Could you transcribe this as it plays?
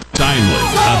timely,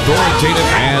 authoritative,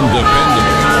 and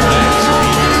dependable.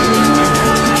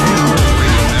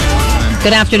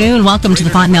 Good afternoon. Welcome to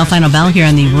the Fontanelle Final Bell here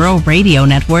on the Rural Radio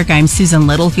Network. I'm Susan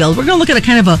Littlefield. We're going to look at a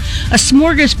kind of a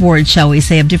smorgasbord, shall we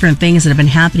say, of different things that have been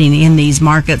happening in these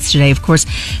markets today. Of course,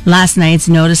 last night's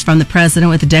notice from the president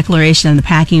with the declaration on the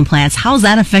packing plants. How's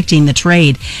that affecting the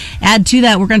trade? Add to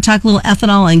that, we're going to talk a little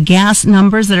ethanol and gas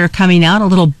numbers that are coming out, a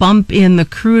little bump in the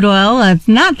crude oil.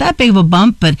 Not that big of a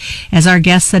bump, but as our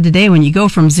guest said today, when you go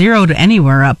from zero to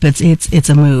anywhere up, it's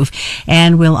a move.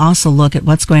 And we'll also look at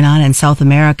what's going on in South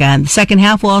America. And the second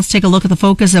half, we'll also take a look at the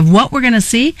focus of what we're going to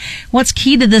see, what's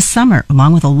key to this summer,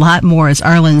 along with a lot more as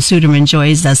Arlan Suderman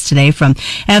joins us today from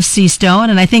FC Stone.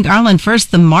 And I think, Arlan,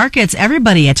 first, the markets,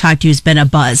 everybody I talked to has been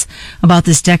abuzz about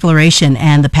this declaration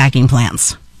and the packing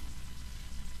plants.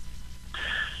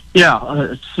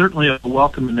 Yeah, it's certainly a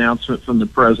welcome announcement from the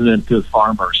president to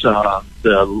farmers.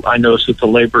 I notice that the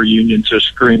labor unions are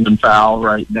screaming foul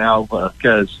right now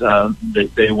because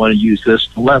they want to use this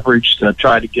to leverage to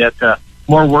try to get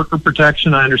more worker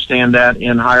protection. I understand that,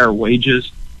 and higher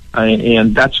wages.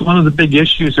 And that's one of the big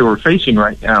issues that we're facing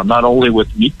right now, not only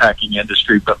with the meatpacking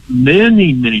industry, but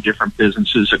many, many different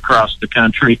businesses across the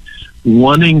country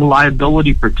wanting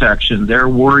liability protection. They're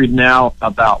worried now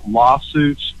about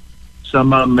lawsuits.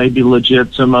 Some of them may be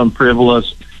legit, some of them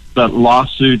frivolous, but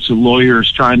lawsuits, lawyers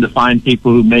trying to find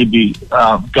people who maybe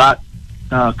got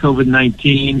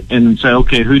COVID-19 and say,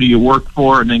 okay, who do you work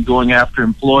for? And then going after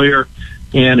employer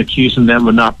and accusing them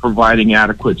of not providing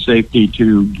adequate safety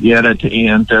to get it,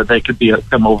 and they could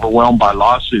become overwhelmed by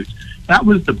lawsuits. That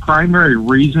was the primary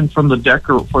reason from the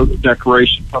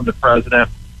declaration from the president,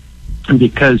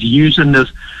 because using this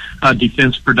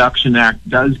Defense Production Act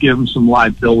does give them some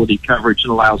liability coverage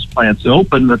and allows plants to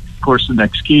open. But of course, the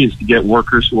next key is to get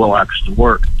workers who will actually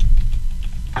work.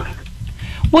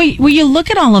 Well, you look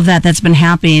at all of that's been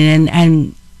happening,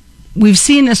 and we've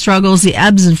seen the struggles, the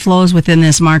ebbs and flows within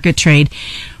this market trade.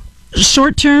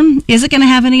 Short term, is it going to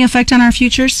have any effect on our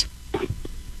futures?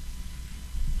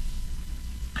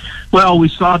 Well, we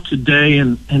saw today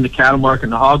in the cattle market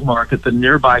and the hog market, the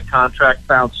nearby contract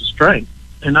found some strength.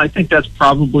 And I think that's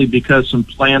probably because some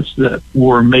plants that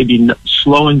were maybe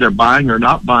slowing their buying or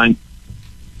not buying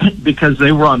because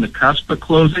they were on the cusp of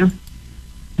closing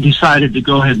decided to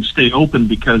go ahead and stay open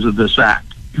because of this act.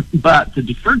 But the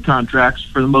deferred contracts,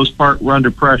 for the most part, were under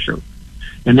pressure.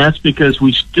 And that's because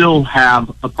we still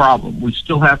have a problem. We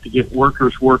still have to get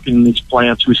workers working in these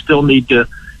plants. We still need to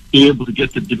be able to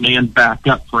get the demand back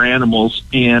up for animals,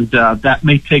 and that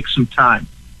may take some time.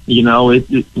 You know,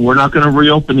 we're not going to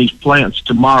reopen these plants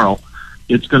tomorrow.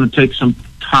 It's going to take some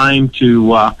time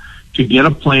to get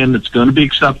a plan that's going to be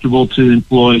acceptable to the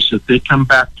employees so that they come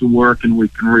back to work and we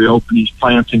can reopen these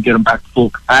plants and get them back to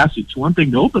full capacity. It's one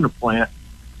thing to open a plant.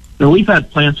 And we've had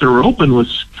plants that are open with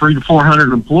 300 to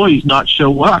 400 employees not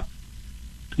show up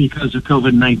because of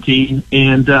COVID-19,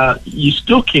 and you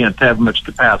still can't have much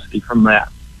capacity from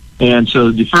that. And so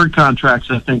the deferred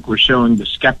contracts, I think, we're showing the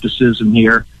skepticism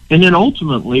here. And then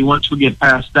ultimately, once we get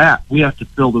past that, we have to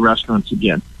fill the restaurants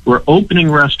again. We're opening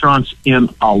restaurants in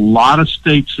a lot of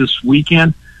states this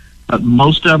weekend, but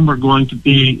most of them are going to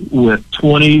be with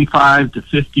 25 to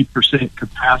 50%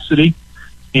 capacity.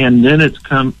 And then it's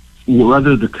come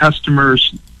whether the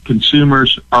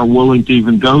consumers are willing to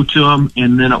even go to them,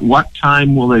 and then at what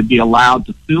time will they be allowed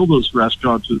to fill those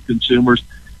restaurants with consumers,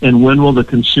 and when will the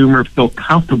consumer feel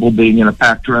comfortable being in a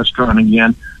packed restaurant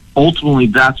again? Ultimately,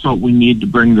 that's what we need to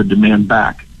bring the demand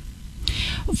back.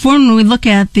 When we look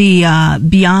at the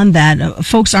beyond that,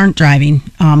 folks aren't driving.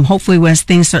 Hopefully, as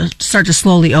things start to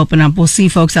slowly open up, we'll see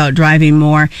folks out driving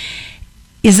more.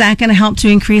 Is that going to help to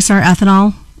increase our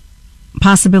ethanol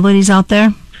possibilities out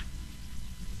there?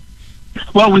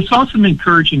 Well, we saw some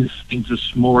encouraging things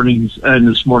this morning's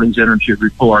energy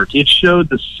report. It showed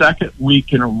the second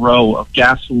week in a row of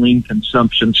gasoline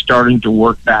consumption starting to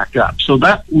work back up. So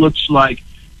that looks like,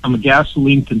 from a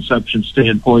gasoline consumption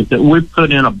standpoint, that we've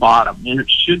put in a bottom, and it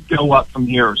should go up from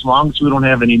here as long as we don't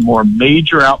have any more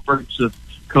major outbreaks of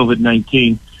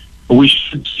COVID-19. We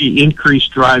should see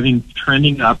increased driving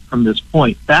trending up from this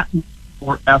point. That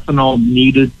more ethanol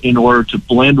needed in order to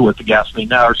blend with the gasoline.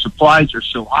 Now, our supplies are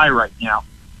so high right now.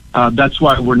 That's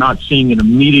why we're not seeing an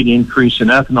immediate increase in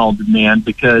ethanol demand,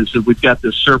 because we've got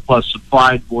this surplus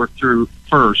supply to work through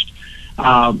first.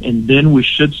 And then we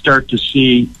should start to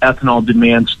see ethanol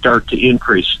demand start to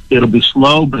increase. It'll be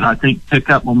slow, but I think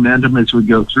pick up momentum as we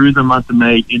go through the month of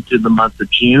May into the month of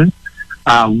June.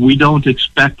 We don't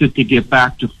expect it to get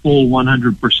back to full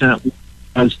 100%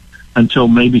 until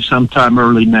maybe sometime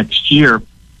early next year.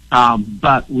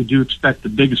 But we do expect the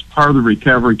biggest part of the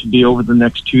recovery to be over the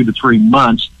next 2 to 3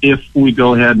 months if we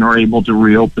go ahead and are able to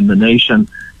reopen the nation,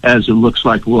 as it looks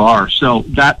like we are. So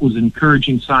that was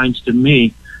encouraging signs to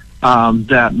me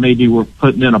that maybe we're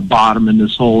putting in a bottom in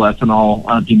this whole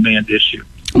ethanol demand issue.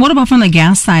 What about from the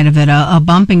gas side of it? A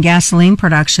bump in gasoline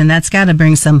production, that's got to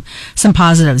bring some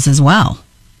positives as well.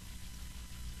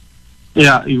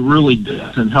 Yeah, it really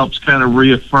does, and helps kind of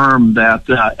reaffirm that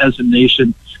as a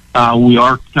nation, we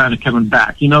are kind of coming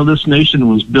back. You know, this nation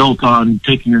was built on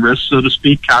taking risks, so to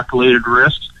speak, calculated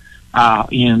risks,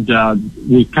 and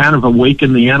we've kind of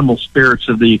awakened the animal spirits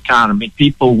of the economy.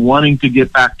 People wanting to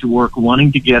get back to work,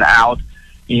 wanting to get out,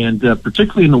 and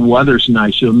particularly when the weather's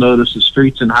nice, you'll notice the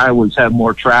streets and highways have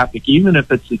more traffic. Even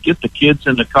if it's to get the kids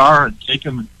in the car and take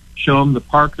them and show them the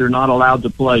park they're not allowed to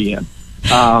play in.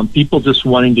 People just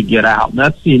wanting to get out. And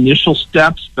that's the initial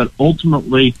steps, but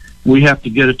ultimately we have to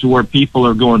get it to where people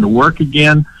are going to work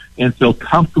again and feel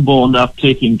comfortable enough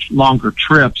taking longer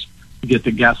trips to get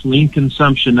the gasoline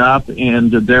consumption up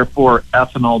and therefore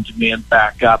ethanol demand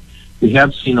back up. We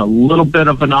have seen a little bit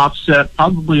of an offset,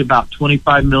 probably about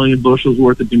 25 million bushels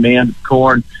worth of demand of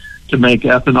corn to make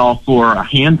ethanol for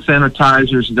hand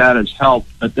sanitizers. That has helped,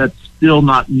 but that's still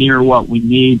not near what we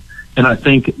need. And I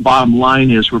think bottom line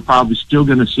is we're probably still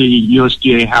going to see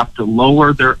USDA have to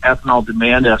lower their ethanol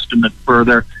demand estimate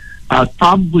further,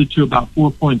 probably to about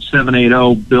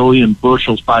 4.780 billion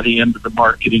bushels by the end of the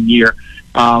marketing year.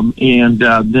 And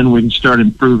then we can start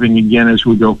improving again as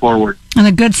we go forward. And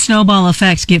a good snowball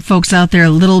effect, get folks out there a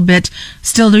little bit,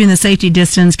 still doing the safety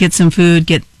distance, get some food,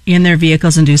 get in their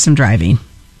vehicles and do some driving.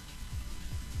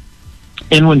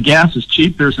 And when gas is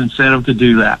cheap, there's incentive to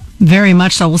do that. Very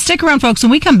much so. Well, stick around, folks.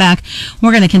 When we come back,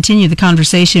 we're going to continue the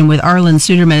conversation with Arlan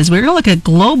Suderman as we're going to look at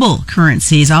global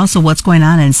currencies, also what's going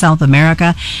on in South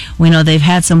America. We know they've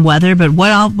had some weather, but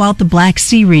what about the Black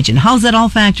Sea region? How's that all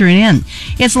factoring in?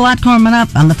 It's a lot coming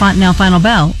up on the Fontanelle Final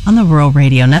Bell on the Rural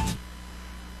Radio Network.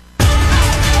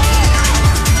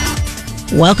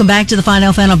 Welcome back to the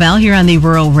Final Bell here on the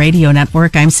Rural Radio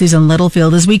Network. I'm Susan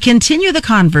Littlefield as we continue the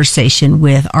conversation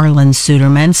with Arlan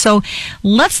Suderman. So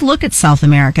let's look at South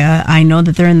America. I know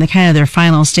that they're in the kind of their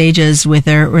final stages with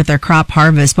their crop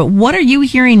harvest, but what are you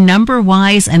hearing number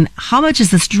wise, and how much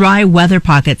is this dry weather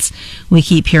pockets we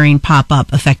keep hearing pop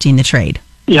up affecting the trade?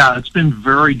 Yeah, it's been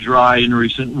very dry in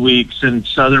recent weeks in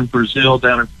southern Brazil,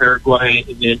 down in Paraguay,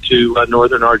 and into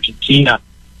northern Argentina.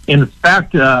 In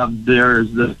fact,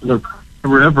 there's the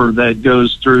river that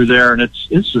goes through there, and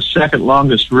it's the second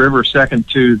longest river, second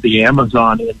to the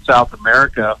Amazon in South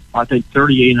America. I think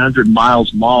 3,800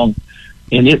 miles long,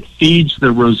 and it feeds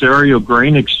the Rosario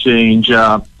Grain Exchange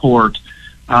port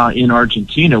in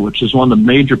Argentina, which is one of the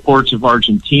major ports of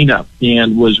Argentina,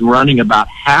 and was running about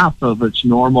half of its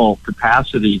normal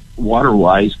capacity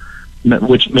water-wise,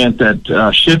 which meant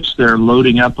that ships there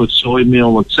loading up with soy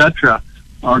meal, etc.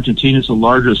 Argentina is the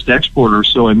largest exporter of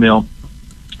soy meal.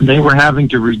 They were having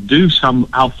to reduce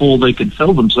how full they could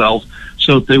fill themselves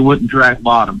so that they wouldn't drag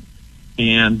bottom.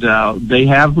 And they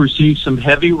have received some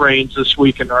heavy rains this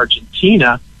week in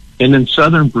Argentina, and then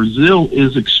southern Brazil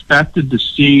is expected to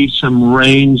see some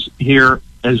rains here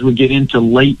as we get into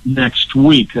late next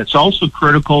week. That's also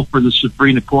critical for the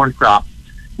safrinha corn crop,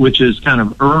 which is kind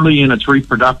of early in its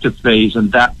reproductive phase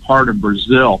in that part of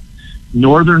Brazil.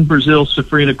 Northern Brazil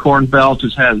safrinha corn belt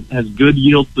has good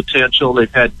yield potential.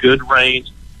 They've had good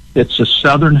rains. It's the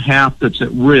southern half that's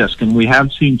at risk, and we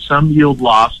have seen some yield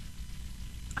loss.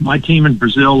 My team in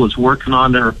Brazil is working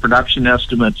on their production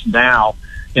estimates now,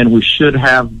 and we should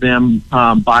have them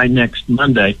by next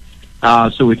Monday,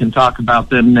 so we can talk about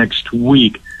them next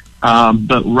week.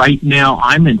 But right now,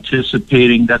 I'm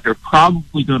anticipating that they're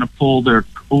probably going to pull their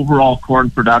overall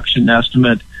corn production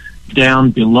estimate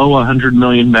down below 100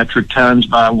 million metric tons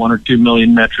by 1 or 2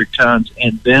 million metric tons,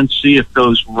 and then see if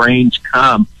those rains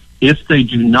come. If they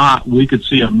do not, we could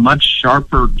see a much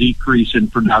sharper decrease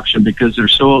in production because their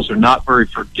soils are not very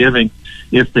forgiving.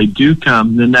 If they do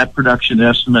come, then that production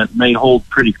estimate may hold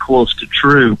pretty close to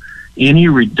true. Any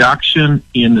reduction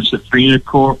in the safrinha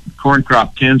corn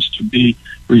crop tends to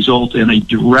result in a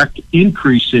direct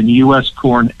increase in U.S.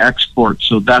 corn exports.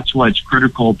 So that's why it's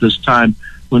critical at this time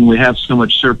when we have so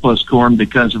much surplus corn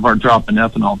because of our drop in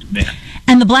ethanol demand.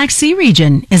 And the Black Sea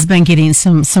region has been getting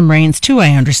some rains too, I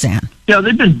understand. Yeah,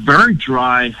 they've been very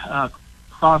dry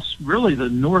across really the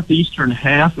northeastern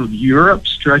half of Europe,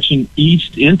 stretching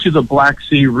east into the Black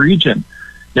Sea region.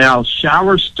 Now,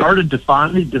 showers started to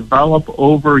finally develop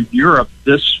over Europe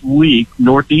this week.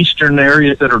 Northeastern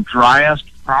areas that are driest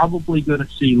probably going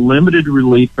to see limited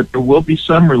relief, but there will be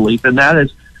some relief, and that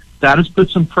is that has put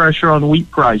some pressure on wheat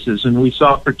prices, and we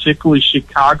saw particularly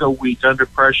Chicago wheat under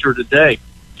pressure today.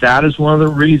 That is one of the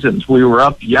reasons. We were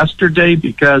up yesterday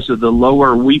because of the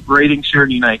lower wheat ratings here in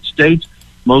the United States,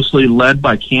 mostly led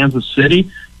by Kansas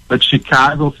City, but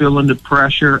Chicago feeling the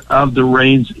pressure of the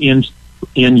rains in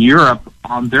Europe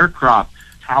on their crop.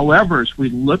 However, as we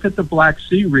look at the Black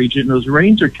Sea region, those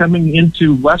rains are coming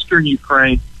into western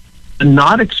Ukraine and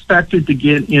not expected to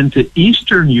get into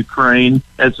eastern Ukraine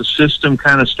as the system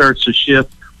kind of starts to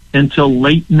shift until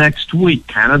late next week,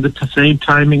 kind of the same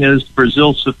timing as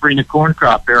Brazil's safrinha corn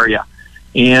crop area.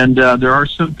 And there are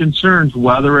some concerns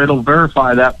whether it'll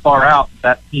verify that far out.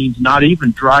 That means not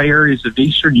even dry areas of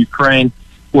eastern Ukraine,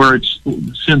 where it's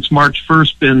since March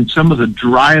 1st been some of the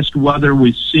driest weather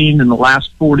we've seen in the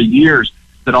last 40 years,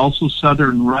 but also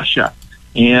southern Russia.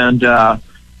 And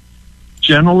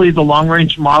generally, the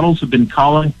long-range models have been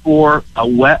calling for a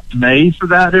wet May for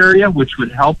that area, which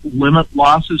would help limit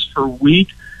losses for wheat,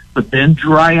 but then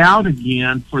dry out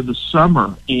again for the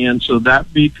summer. And so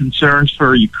that be concerns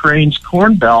for Ukraine's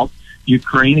corn belt.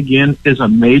 Ukraine, again, is a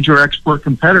major export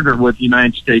competitor with the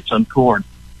United States on corn.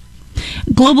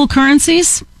 Global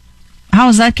currencies, how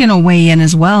is that going to weigh in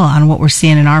as well on what we're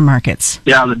seeing in our markets?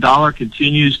 Yeah, the dollar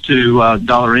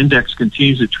dollar index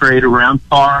continues to trade around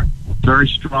par, very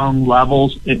strong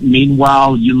levels.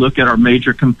 Meanwhile, you look at our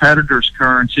major competitors'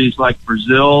 currencies like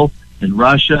Brazil and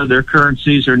Russia, their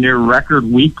currencies are near record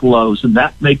week lows, and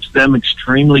that makes them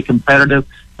extremely competitive.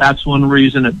 That's one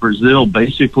reason that Brazil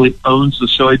basically owns the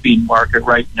soybean market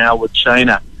right now with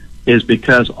China, is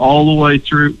because all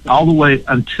the way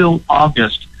until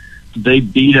August, they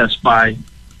beat us by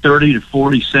 30 to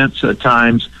 40 cents at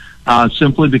times,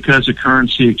 simply because of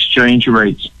currency exchange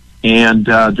rates and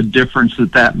the difference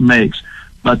that makes.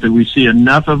 But that we see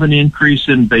enough of an increase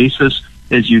in basis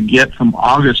as you get from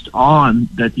August on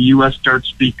that the U.S.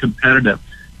 starts to be competitive.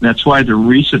 And that's why the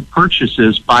recent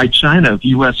purchases by China of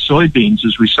U.S. soybeans,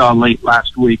 as we saw late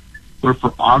last week, were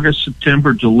for August,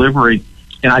 September delivery.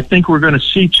 And I think we're going to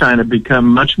see China become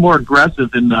much more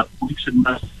aggressive in the weeks and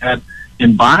months ahead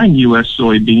in buying U.S.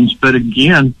 soybeans, but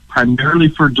again, primarily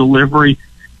for delivery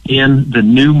in the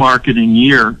new marketing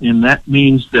year. And that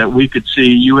means that we could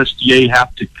see USDA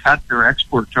have to cut their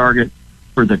export target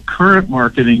for the current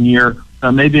marketing year,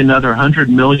 maybe another 100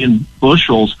 million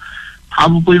bushels.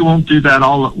 Probably won't do that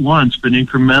all at once, but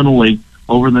incrementally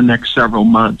over the next several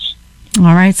months. All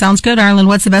right, sounds good, Arlan.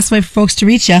 What's the best way for folks to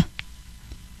reach you?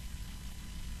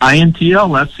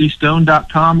 INTL,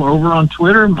 FCStone.com, or over on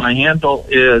Twitter. My handle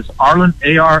is Arlan,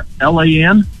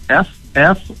 ARLAN,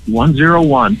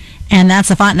 FF101. And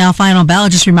that's a Fontanelle Final Bell.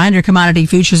 Just a reminder, commodity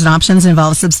futures and options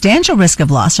involve substantial risk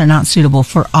of loss, are not suitable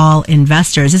for all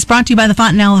investors. It's brought to you by the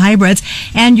Fontanelle Hybrids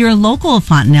and your local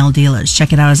Fontanelle dealers.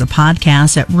 Check it out as a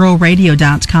podcast at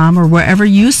ruralradio.com or wherever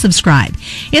you subscribe.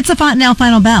 It's a Fontanelle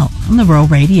Final Bell on the Rural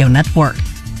Radio Network.